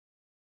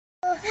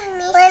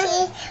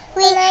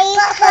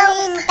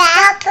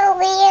Papa,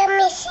 we are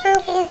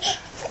missing you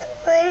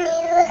when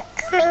you were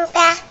coming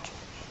back.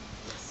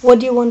 What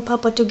do you want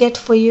Papa to get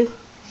for you?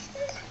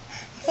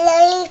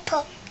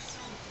 Lollipop.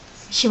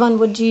 Shivan,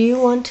 what do you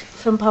want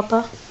from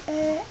Papa?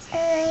 I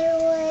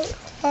want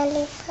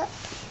lollipop.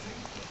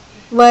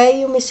 Why are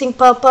you missing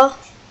Papa?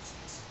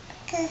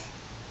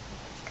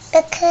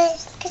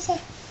 Because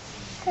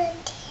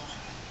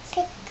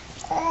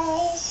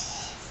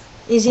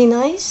Is he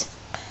nice?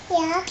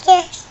 yeah.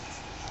 Yes.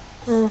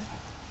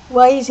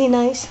 Why is he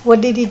nice?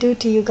 What did he do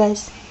to you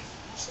guys?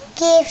 He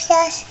gives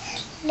us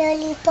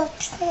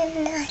lollipops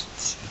and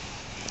nuts.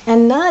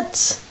 And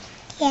nuts?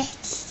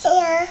 Yes.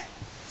 Yeah.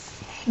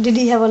 Did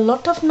he have a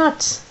lot of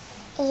nuts?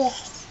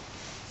 Yes.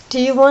 Do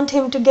you want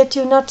him to get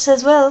you nuts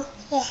as well?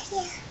 Yes.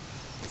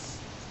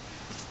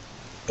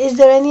 Yeah. Is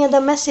there any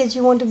other message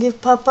you want to give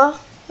Papa?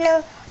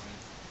 No.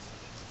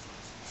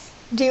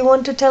 Do you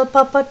want to tell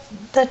Papa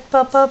that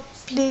Papa,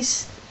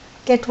 please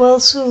get well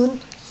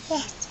soon?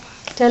 Yes.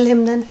 Tell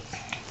him then.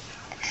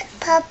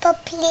 Papa,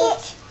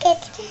 please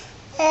get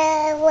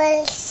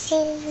well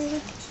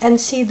soon. And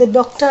see the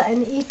doctor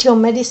and eat your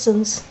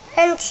medicines.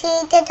 And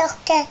see the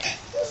doctor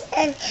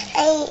and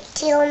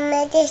eat your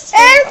medicine.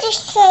 And to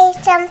say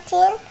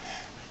something.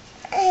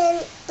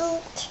 And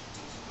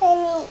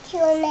eat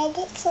your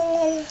medicine.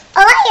 And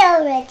I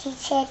already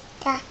said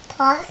that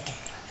part.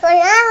 But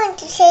I want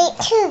to say it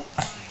too.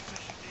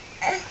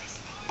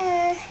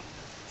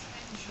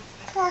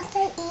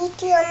 Papa,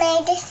 eat your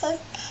medicine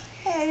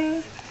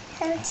and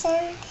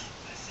send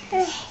a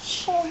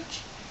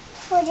message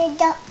for the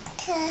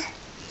doctor.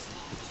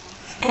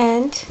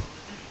 And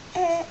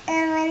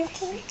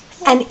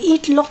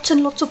eat lots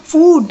and lots of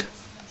food.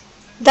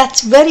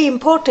 That's very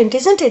important,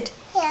 isn't it?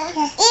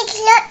 Yeah. Eat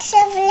lots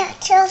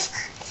of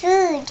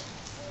food.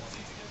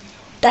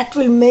 That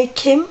will make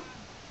him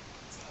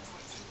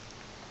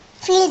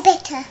Feel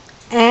better.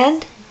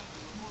 and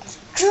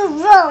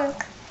Strong.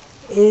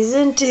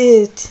 isn't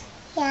it?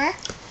 Yeah.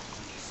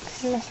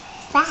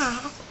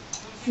 Fat.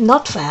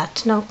 Not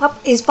fat. No.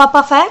 Is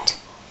Papa fat?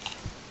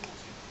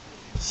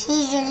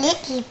 He's a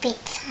little bit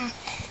fat.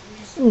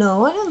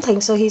 No, I don't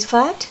think so. He's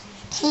fat.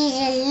 He's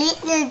a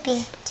little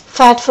bit.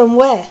 Fat from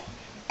where?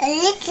 A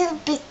little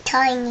bit,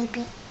 tiny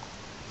bit.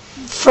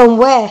 From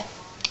where?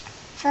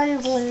 From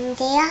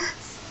India.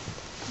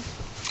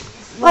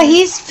 Why,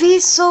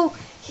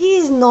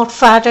 he's not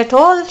fat at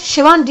all.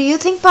 Shivan, do you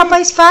think Papa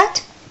is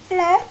fat?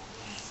 No.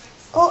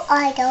 Oh,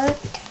 I don't.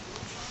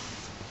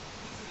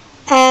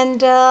 And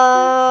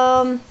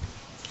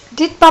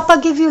did Papa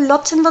give you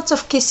lots and lots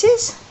of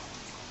kisses?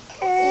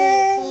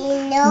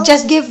 No.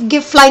 Just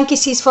give flying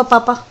kisses for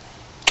Papa.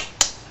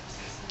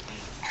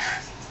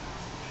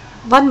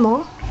 One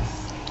more.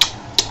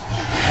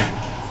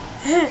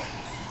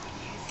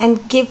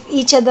 And give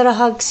each other a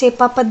hug. Say,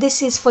 Papa,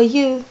 this is for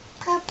you.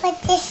 Papa,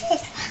 this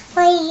is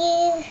for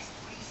you.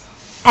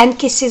 And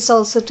kisses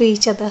also to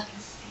each other.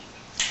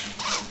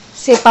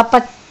 Say,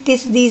 Papa,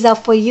 these are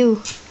for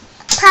you.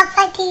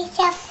 Papa, these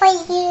are for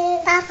you.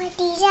 Papa,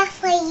 these are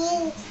for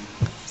you.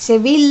 Say,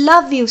 we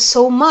love you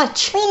so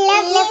much. We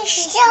love you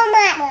so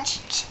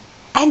much.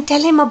 And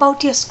tell him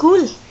about your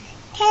school.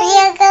 We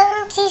are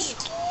going to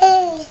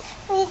school.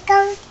 We're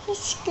going to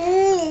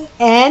school.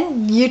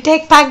 And you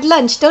take packed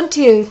lunch, don't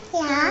you?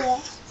 Yeah.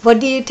 What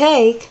do you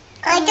take?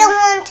 I don't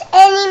want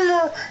any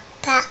more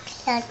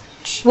packed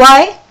lunch.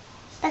 Why?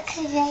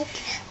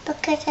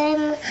 Because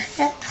I'm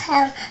not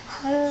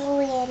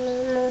hungry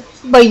anymore.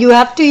 But you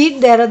have to eat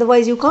there,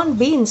 otherwise you can't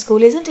be in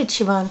school, isn't it,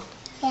 Shivan?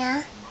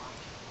 Yeah.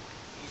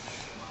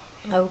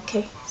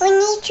 Okay. We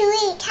need to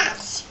eat at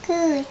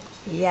school.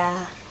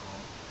 Yeah.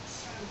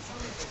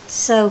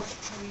 So,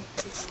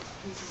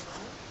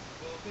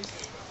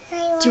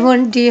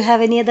 do you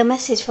have any other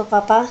message for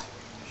Papa?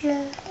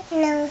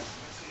 No.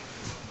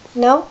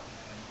 No?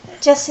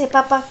 Just say,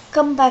 Papa,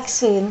 come back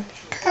soon.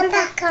 Come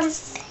back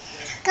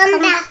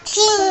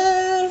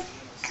soon.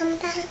 Come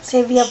back.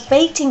 Say, we are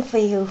waiting for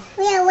you.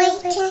 We are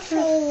waiting for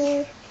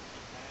you.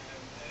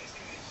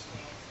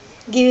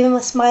 Give him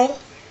a smile.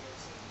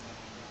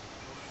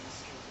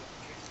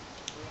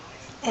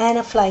 And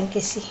a flying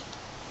kissy.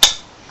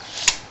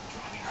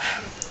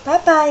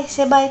 Bye-bye.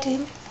 Say bye to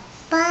him.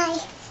 Bye.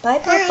 Bye,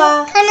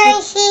 Papa. Can I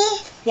see?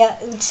 Yeah,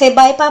 say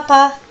bye,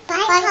 Papa.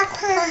 Bye,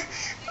 Papa.